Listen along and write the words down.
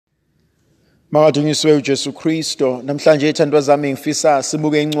Makadunyiswe uJesu Kristo. Namhlanje ithandwa zami ngifisa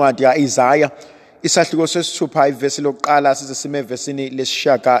sibuke incwadi yaIsaya isahluko sesithupha ivesi lokuqala size sime evesini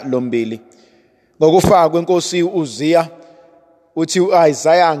lesishaka lombili. Ngokufa kwenkosi uZiya uthi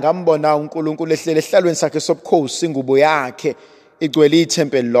uIsaya ngambona uNkulunkulu ehlele ehlalweni sakhe sobukhosi ingubo yakhe igcwele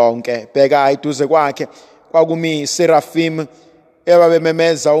ithempeli lonke. Bheka eduze kwakhe kwakumi serafim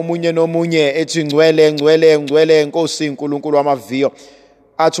ebabememeza umunye nomunye ethi ngcwele ngcwele ngcwele Nkosi uNkulunkulu wamaviyo.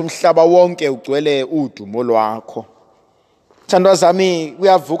 Athi umhlaba wonke ugcwele udumo lwakho. Thandwa zami,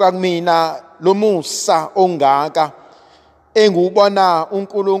 kuyavuka kumina lo musa ongaka engubona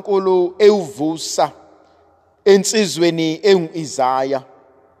uNkulunkulu ewuvusa ensizweni enguIsaya.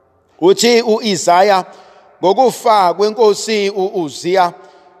 Uthi uIsaya ngokufa kwenkosi uZiya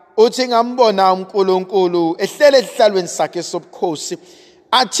uthi ngambona uNkulunkulu ehlele ehlalweni sakhe sobukhosi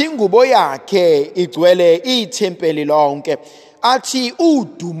athi ingubo yakhe igcwele ithempeli lonke. Athi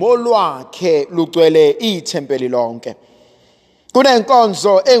udumo lwakhe lugcwele ithempeli lonke.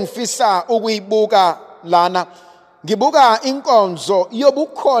 Kunenkonzo engifisa ukuyibuka lana. Ngibuka inkonzo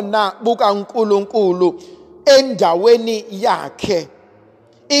yobukhona bukaNkulunkulu endaweni yakhe.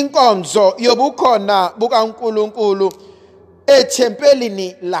 Inkonzo yobukhona bukaNkulunkulu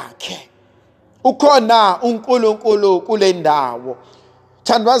ethempelini lakhe. Ukhona uNkulunkulu kule ndawo.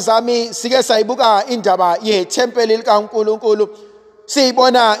 Thandwa zami, sike sayibuka indaba yethempeli likaNkulunkulu.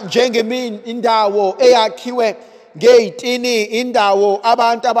 Siyibona indawo eyakhiwe ngezitini, indawo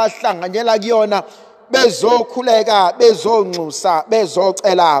abantu abahlanganyela kuyona bezokhuleka, bezonxusa,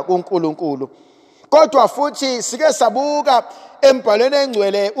 bezocela kuNkulunkulu. Kodwa futhi sike sabuka embhalweni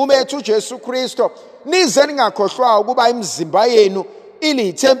engcwele umethu uJesu Kristo, nize ningakhohlwa ukuba imizimba yenu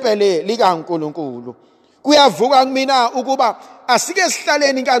ilithempeli likaNkulunkulu. Kuyavuka kumina ukuba asike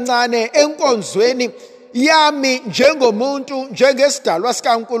sihlaleni kancane enkonzweni yami njengomuntu, njengesidalwa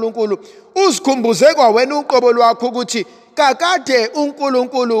sikaNkulunkulu. Uzikhumbuze kwawena uqobo lwakho ukuthi kakade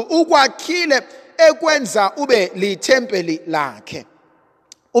uNkulunkulu ukwakhile ekwenza ube lithempeli lakhe.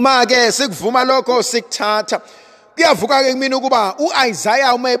 Uma ke sikuvuma lokho sikuthatha, kuyavuka ke kumina ukuba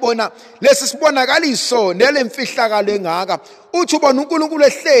uIsaya uma ebona lesi sibonakaliso nelemfihlakalo engaka, uthi ubona uNkulunkulu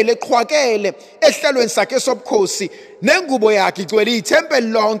ehlele eqhwakele ehlalweni sakhe sobukhosi nengubo yakhe igcwele ithempeli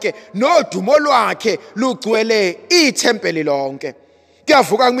lonke nodumo lwakhe lugcwele ithempeli lonke.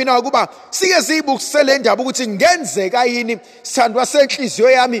 Kuyavuka kumina ukuba sike siyibukisele indaba ukuthi ngenzeka yini sithandwa senhliziyo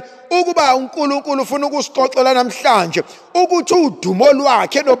yami ukuba uNkulunkulu ufuna ukusixoxela namhlanje ukuthi udumo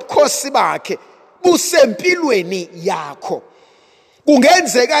lwakhe nobukhosi bakhe busempilweni yakho.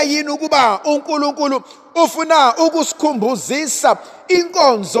 Kungenzeka yini ukuba uNkulunkulu ufuna ukusikhumbuzisa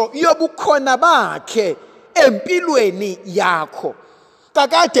inkonzo yobukhona bakhe empilweni yakho?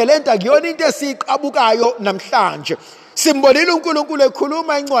 Kakade lento akuyona into esiqabukayo namhlanje. Simbonile uNkulunkulu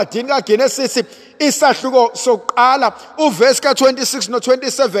ekhuluma encwadini kaGenesisi isahluko sokuqala uvesi ka26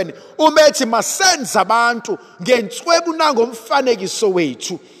 no27 umethi masenze abantu ngenswebu nangomfanekiso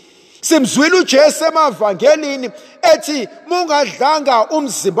wethu. Simzwile uJesu emavangelini ethi mungadlanga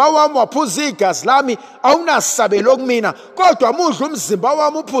umzimba wami waphuza igazi lami awunasabelo kumina, kodwa mudla umzimba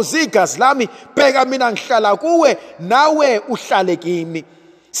wami uphuza igazi lami, bheka mina ngihlala kuwe nawe uhlale kimi.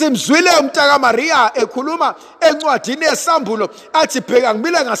 Simzwile umntaka Maria ekhuluma encwadini yesambulo athi bheka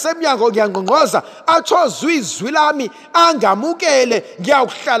ngimile ngasemnyango ngiyangqongqoza, athozwe izwi lami angamukele,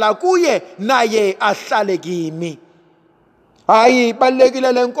 ngiyakuhlala kuye naye ahlale kimi. Hayi,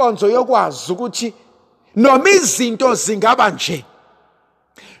 balekile lenkonzo yokwazi ukuthi noma izinto zingaba nje,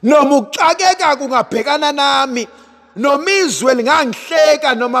 noma ukuxakeka kungabhekana nami, noma izwe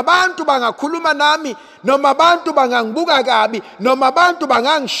lingangihleka, noma abantu bangakhuluma nami, noma abantu bangangibuka kabi, noma abantu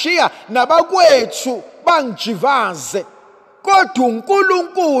bangangishiya nabakwethu bangijivaze, kodwa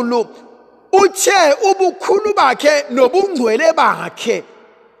uNkulunkulu uthe ubukhulu bakhe nobungcwele bakhe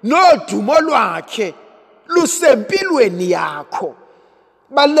nodumo lwakhe lusempilweni yakho.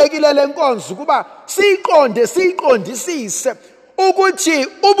 Balekile lenkonzo ukuba siyiqondisise ukuthi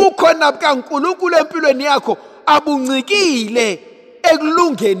ubukhona bukaNkulunkulu empilweni yakho abuncikile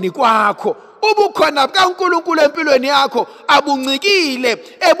ekulungeni kwakho. Ubukhona bukaNkulunkulu empilweni yakho abuncikile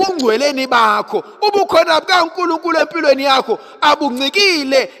ebungcweleni bakho. Ubukhona bukaNkulunkulu empilweni yakho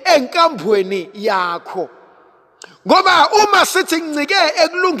abuncikile enkambweni yakho. Ngoba uma sithi ngincike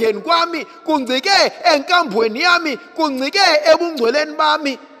ekulungeni kwami, kuncike enkambweni yami, kuncike ebungcweleni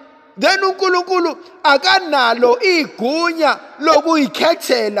bami, then uNkulunkulu akanalo igunya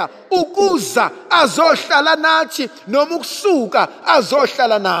lokuyikhethela ukuza azohlala nathi noma ukusuka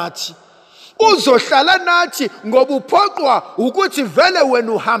azohlala nathi. Uzohlala nathi ngoba uphoqwa ukuthi vele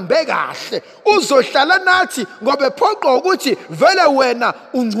wena uhambe kahle. Uzohlala nathi ngoba uphoqwa ukuthi vele wena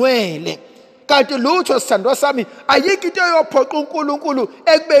ungcwele. kanti lutho sithandwa sami ayikho into yophoqa uNkulunkulu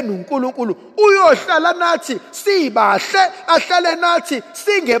ekubeni uNkulunkulu. Uyohlala nathi sibahle, ahlale nathi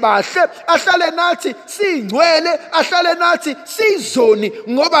singebahle, ahlale nathi singcwele, ahlale nathi sizoni,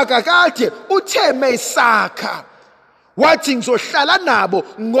 ngoba kakade uthe mesakha wathi ngizohlala nabo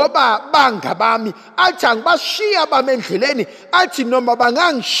ngoba bangabami. Athi angibashiya bami endleleni, athi noma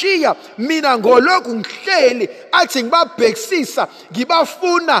bangangishiya mina ngolokhu ngihleli, athi ngibabhekisisa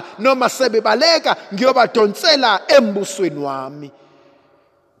ngibafuna noma sebebaleka ngiyobadonsela embusweni wami.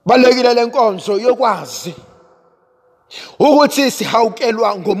 Balekile lenkonzo yokwazi ukuthi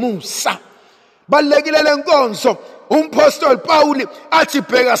sihawukelwa ngomusa. Balekile lenkonzo umpostoli Pawuli athi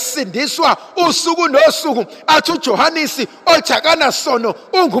bheka sindiswa usuku nosuku, athi uJohanesi ojakana sono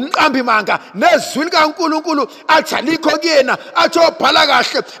ungumqambi manga nezwi likaNkulunkulu, athi alikho kuyena, athi obhala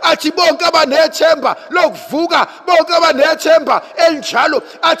kahle, athi bonke abanethemba lokuvuka, bonke abanethemba elinjalo,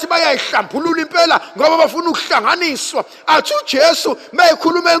 athi bayayihlambulula impela ngoba bafuna ukuhlanganiswa. Athi uJesu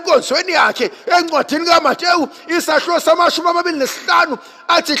mayekhuluma enkonzweni yakhe encwadini kaMateyu isahluko sama-25,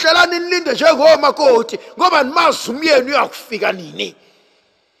 athi hlalani nilinde njengomakoti ngoba nimazi umyeni uyakufika nini.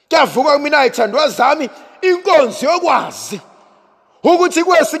 Kuyavuka kumina ithandwa zami inkonzo yokwazi ukuthi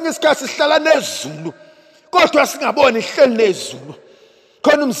kwesinye isikhathi sihlala nezulu kodwa singaboni ihleli nezulu.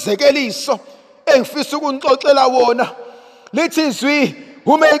 Khona umzekeliso engifisa ukunixoxela wona, lithi izwi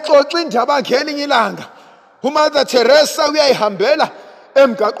uma ixoxa indaba ngelinye ilanga uMother Teresa uyayihambela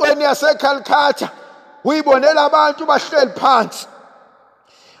emgaqweni yaseCalcutta, uyibonela abantu bahleli phansi.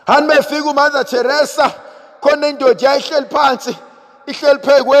 Hanbefika uMother Teresa khona indoda yayihleli phansi ihleli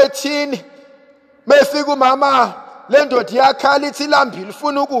phezu kwethini. Mefika umama le ndoda yakhala ithi ilambile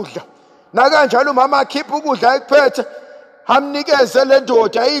ufuna ukudla, nakanjalo umama akhipha ukudla ekuphethe amnikeze le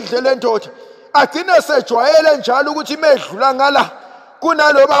ndoda idle. Le ndoda agcine sejwayele njalo ukuthi medlula ngala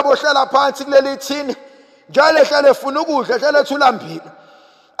kunalo baba ohlala phansi kuleli thini njalo ehlale efuna ukudla, ehlale ethi ulambile.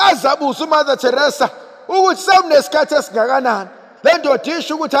 Azabuza uMother Teresa ukuthi sekunesikhathi esingakanani. Le ndoda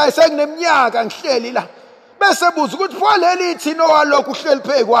isho ukuthi hayi sengineminyaka ngihleli la. Bese buza ukuthi pho leli thini owalokhu uhleli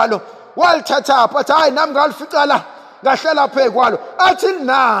phezu kwalo walithatha pha? Athi hayi nami ngalifica la ngahlela phezu kwalo. Athi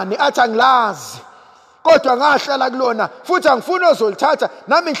linani? Athi angilazi kodwa ngahlala kulona futhi angifuni ozolithatha,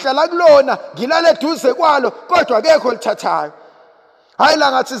 nami ngihlala kulona ngilala eduze kwalo kodwa akekho lithathayo. Hayi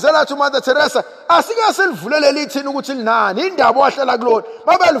la ngathizela athi uMother Teresa asike silivule leli thini ukuthi linani, indaba wahlala kulona.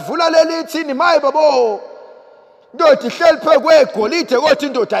 Babelivula leli thini maye babo ndoda ihleli phezu kwegolide kodwa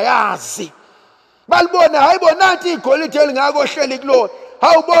indoda yazi. Balibona hayi bonanti igolide elingakohleli kulona.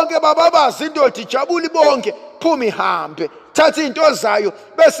 Hawu bonke bababazi indoda ijabuli bonke, phuma ihambe thatha into zayo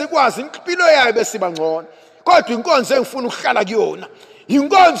bese ikwazi impilo yayo bese ibangcono. Kodwa inkonzo engifuna ukuhlala kuyona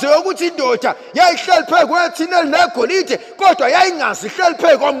inkonzo yokuthi indoda yayihleli phezu kwethini elinegolide kodwa yayingazi ihleli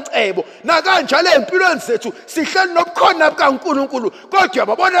phezu komcebo. Nakanjalo empilweni zethu sihleli nobukhona bukaNkulunkulu kodwa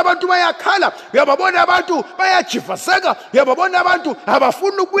uyababona abantu bayakhala, uyababona abantu bayajivaseka, uyababona abantu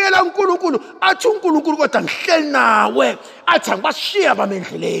abafuni ukubuyela uNkulunkulu. Athi uNkulunkulu kodwa ngihleli nawe, athi angibashiya bami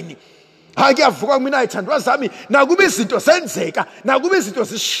endleleni. Hayi kuyavuka kumina ithandwa zami, nakuba izinto zenzeka, nakuba izinto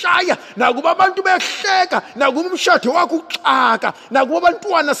zishaya, nakuba abantu behleka, nakuba umshado wakho uxaka, nakuba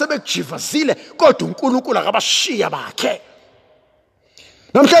abantwana sebekujivazile, kodwa uNkulunkulu akabashiya bakhe.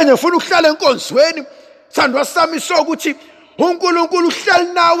 Namhlanje ngifuna ukuhlala enkonzweni thandwa sami sokuthi uNkulunkulu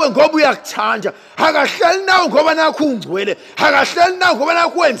uhleli nawe ngoba uyakuthanda, akahleli nawe ngoba nakho ungcwele, akahleli nawe ngoba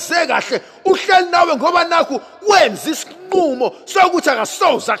nakho wenze kahle, uhleli nawe ngoba nakho wenza isinqumo sokuthi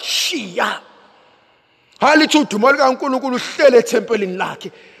akasoza kushiya. Halithi udumo likaNkulunkulu uhlele ethempelini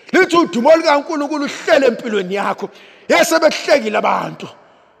lakhe, lithi udumo likaNkulunkulu uhlele empilweni yakho. Yesebekuhlekile abantu,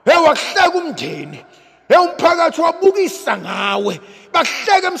 wakuhleka umndeni, umphakathi wabukisa ngawe,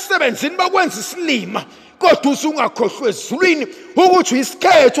 bakuhleka emsebenzini bakwenza isilima, kodwa usungakhohlwe ezulwini ukuthi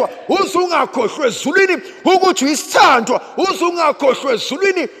uyisikhethwa, usungakhohlwe ezulwini ukuthi uyisithandwa, usungakhohlwe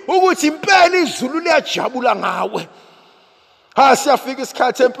ezulwini ukuthi impela izulu liyajabula ngawe. Siyafika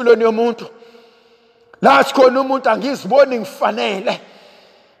isikhathi empilweni yomuntu lathi khona umuntu angiziboni ngifanele.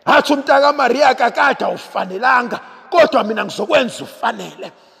 Athi umntaka Maria kakade awufanelanga kodwa mina ngizokwenza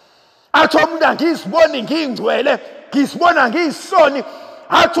ufanele. Athi umuntu angiziboni ngingcwele, ngizibona ngiyisoni.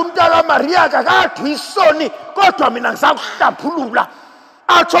 Athi umntaka Maria kakade uyisoni kodwa mina ngizakuhlaphulula.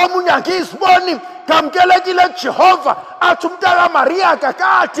 Athi omunye angiziboni ngamkelekile kuJehova. Athi umntaka Maria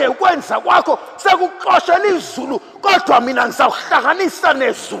kakade ukwenza kwakho sekuxoshela izulu kodwa mina ngizawuhlanganisa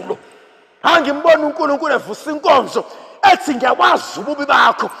nezulu. Angimbona uNkulunkulu evusa inkonzo ethi ngiyakwazi ububi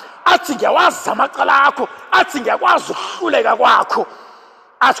bakho, athi ngiyawazi amacala akho, athi ngiyakwazi ukuhluleka kwakho.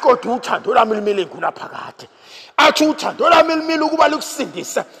 athi kodwa uthando lami limile kunaphakade, athi uthando lami limile ukuba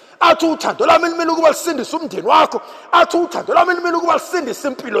lukusindisa, athi uthando lami limile ukuba lusindise umndeni wakho, athi uthando lami limile ukuba lusindise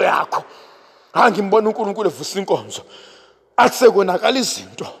impilo yakho. Ngimbona uNkulunkulu evusa inkonzo, athi sekonakala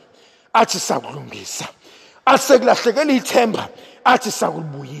izinto, athi sakulungisa, athi sekulahlekela ithemba, athi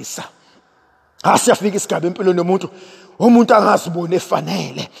sakulibuyisa. Siyafika isigaba empilweni yomuntu, umuntu angaziboni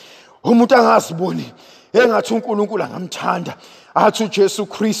efanele, umuntu angaziboni engathi uNkulunkulu angamthanda, athi uJesu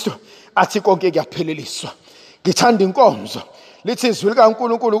Kristu athi konke kuyapheleliswa. Ngithanda inkonzo lithi izwi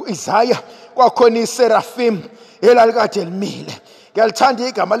likaNkulunkulu Isaya kwakhona iserafim elalikade limile. Ngiyalithanda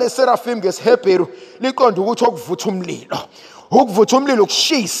igama leserafim ngesiHebheru liqonda ukuthi okuvutha umlilo. Ukuvutha umlilo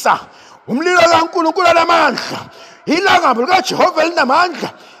ukushisa, umlilo kaNkulunkulu onamandla, ilangabo likaJehova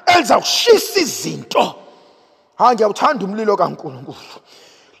elinamandla eliza kushisa izinto. Ngiyawuthanda umlilo kaNkulunkulu.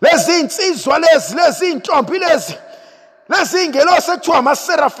 Lezi insizwa lezi intombi lezi ingelosi ekuthiwa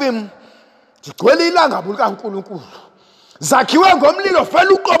amaserafim zigcwele ilangabo likaNkulunkulu, zakhiwe ngomlilo, vele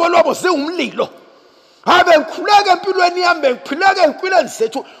uqobo lwabo ziwumlilo. Habe ngikhuleka empilweni yami, ngiphileke empilweni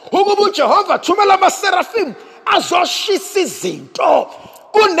zethu ukuba uJehova thumela amaserafim azoshisa izinto.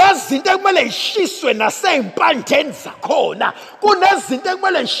 Kunezinto ekumele zishiswe nasempandeni zakhona, kunezinto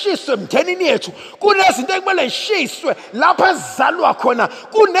ekumele zishiswe emndenini yethu, kunezinto ekumele zishiswe lapho ezizalwa khona,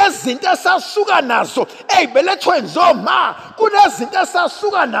 kunezinto esasuka nazo ezibelethweni zoma, kunezinto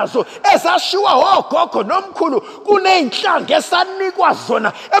esasuka nazo ezashiwa ogogo nomkhulu, kuneyinhlanga esanikwa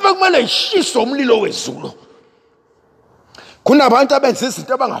zona ebekumele zishiswe umlilo wezulu. Kunabantu abenza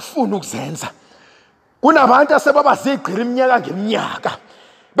izinto abangafuni ukuzenza, kunabantu asebabazigqira iminyaka ngeminyaka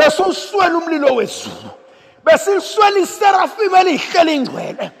besuswela umlilo wezulu, besuswela iserafim elihleli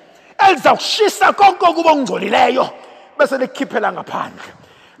ingcwele eliza kushisa konke kuba ongcolileyo bese likhiphela ngaphandle.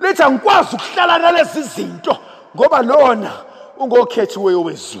 Lithi angikwazi ukuhlala nalezi zinto ngoba lona ungokhethiweyo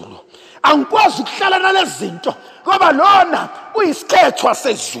wezulu. Angikwazi ukuhlala nalezi zinto ngoba lona uyisikhethwa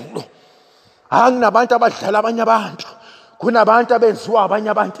sezulu. Anginabantu abadlala abanye abantu, kunabantu abenziwa abanye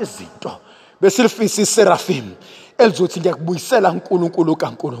abantu izinto besilifisa iserafim elizothi ngiyakubuyisela uNkulunkulu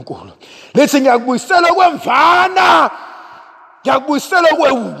kaNkulunkulu. Lithi ngiyakubuyisela kwemvana, ngiyakubuyisela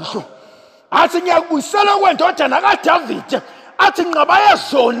kwewusho, athi ngiyakubuyisela kwendodana kaDavide, athi nqaba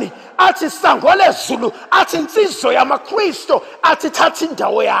yezoni, athi sango lezulu, athi insizwa yamaKristu, athi thatha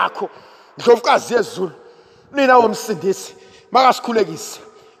indawo yakho. Ndlovukazi yezulu, nina womsindisi, makasikhulekise,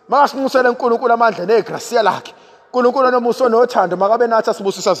 makasinxusele uNkulunkulu amandla negrasiya lakhe. uNkulunkulu nomusa nothando makabe nathi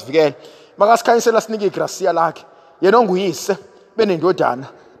asibusisa sivikele, makasikhanyisela sinike igrasiya lakhe. Yena onguyise benendodana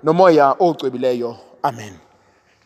nomoya ocwebileyo. Amen.